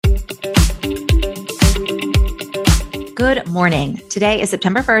Good morning. Today is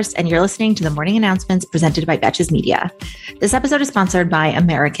September 1st, and you're listening to the morning announcements presented by Betches Media. This episode is sponsored by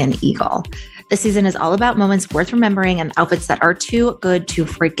American Eagle. This season is all about moments worth remembering and outfits that are too good to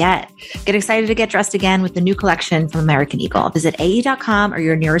forget. Get excited to get dressed again with the new collection from American Eagle. Visit AE.com or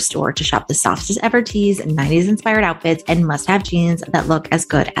your nearest store to shop the softest ever tees and 90s-inspired outfits and must-have jeans that look as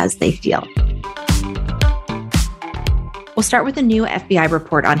good as they feel. We'll start with a new FBI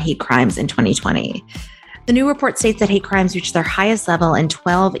report on hate crimes in 2020. The new report states that hate crimes reached their highest level in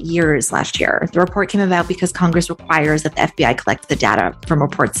 12 years last year. The report came about because Congress requires that the FBI collect the data from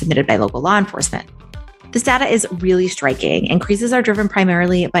reports submitted by local law enforcement. This data is really striking. Increases are driven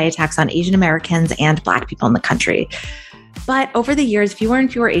primarily by attacks on Asian Americans and Black people in the country. But over the years, fewer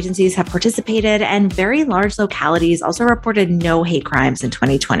and fewer agencies have participated, and very large localities also reported no hate crimes in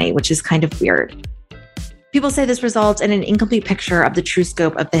 2020, which is kind of weird. People say this results in an incomplete picture of the true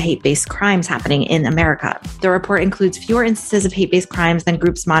scope of the hate-based crimes happening in America. The report includes fewer instances of hate-based crimes than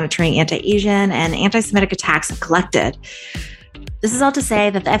groups monitoring anti-Asian and anti-Semitic attacks have collected. This is all to say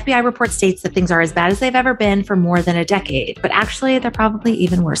that the FBI report states that things are as bad as they've ever been for more than a decade, but actually they're probably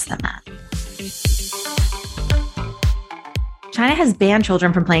even worse than that. China has banned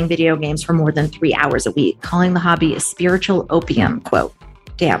children from playing video games for more than 3 hours a week, calling the hobby a spiritual opium, quote.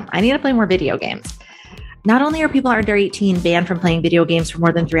 Damn, I need to play more video games. Not only are people under 18 banned from playing video games for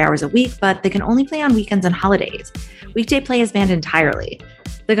more than 3 hours a week, but they can only play on weekends and holidays. Weekday play is banned entirely.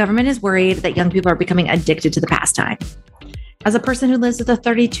 The government is worried that young people are becoming addicted to the pastime. As a person who lives with a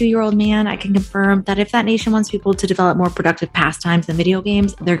 32-year-old man, I can confirm that if that nation wants people to develop more productive pastimes than video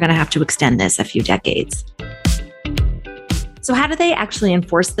games, they're going to have to extend this a few decades. So how do they actually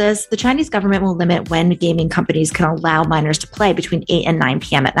enforce this? The Chinese government will limit when gaming companies can allow minors to play between 8 and 9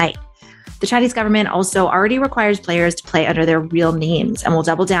 p.m. at night. The Chinese government also already requires players to play under their real names and will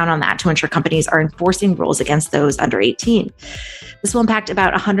double down on that to ensure companies are enforcing rules against those under 18. This will impact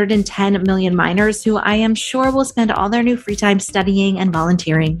about 110 million minors who I am sure will spend all their new free time studying and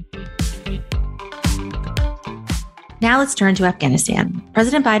volunteering. Now let's turn to Afghanistan.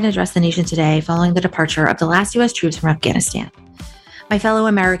 President Biden addressed the nation today following the departure of the last U.S. troops from Afghanistan. My fellow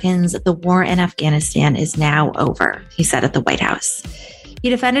Americans, the war in Afghanistan is now over, he said at the White House. He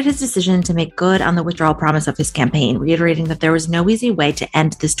defended his decision to make good on the withdrawal promise of his campaign, reiterating that there was no easy way to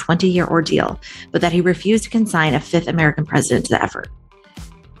end this 20-year ordeal, but that he refused to consign a fifth American president to the effort.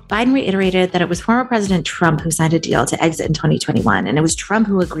 Biden reiterated that it was former President Trump who signed a deal to exit in 2021, and it was Trump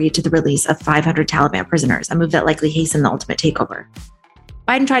who agreed to the release of 500 Taliban prisoners, a move that likely hastened the ultimate takeover.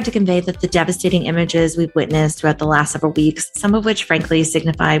 Biden tried to convey that the devastating images we've witnessed throughout the last several weeks, some of which frankly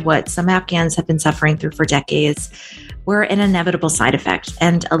signify what some Afghans have been suffering through for decades, were an inevitable side effect,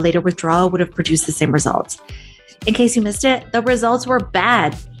 and a later withdrawal would have produced the same results. In case you missed it, the results were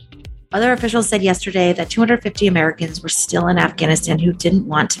bad. Other officials said yesterday that 250 Americans were still in Afghanistan who didn't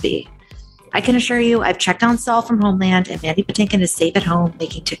want to be. I can assure you, I've checked on Saul from Homeland, and Mandy Patinkin is safe at home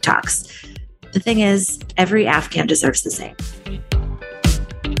making TikToks. The thing is, every Afghan deserves the same.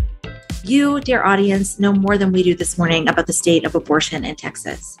 You, dear audience, know more than we do this morning about the state of abortion in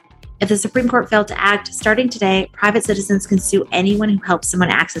Texas. If the Supreme Court failed to act, starting today, private citizens can sue anyone who helps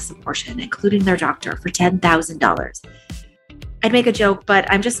someone access abortion, including their doctor, for $10,000. I'd make a joke,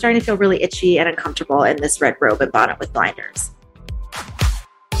 but I'm just starting to feel really itchy and uncomfortable in this red robe and bonnet with blinders.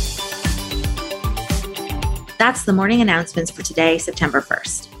 That's the morning announcements for today, September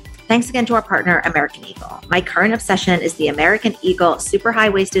 1st. Thanks again to our partner, American Eagle. My current obsession is the American Eagle super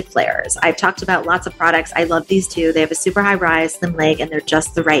high-waisted flares. I've talked about lots of products. I love these too. They have a super high rise, slim leg, and they're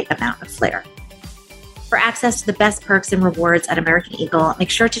just the right amount of flare. For access to the best perks and rewards at American Eagle, make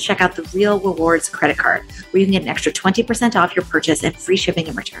sure to check out the Real Rewards credit card, where you can get an extra 20% off your purchase and free shipping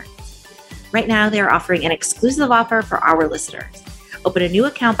and returns. Right now, they are offering an exclusive offer for our listeners. Open a new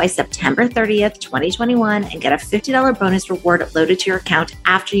account by September 30th, 2021, and get a $50 bonus reward loaded to your account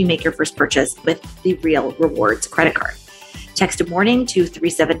after you make your first purchase with the Real Rewards credit card. Text "morning" to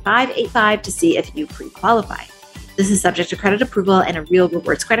 37585 to see if you pre-qualify. This is subject to credit approval, and a Real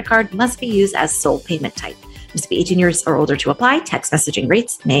Rewards credit card must be used as sole payment type. Must be 18 years or older to apply. Text messaging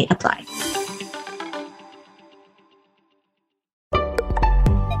rates may apply.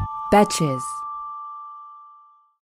 Betches.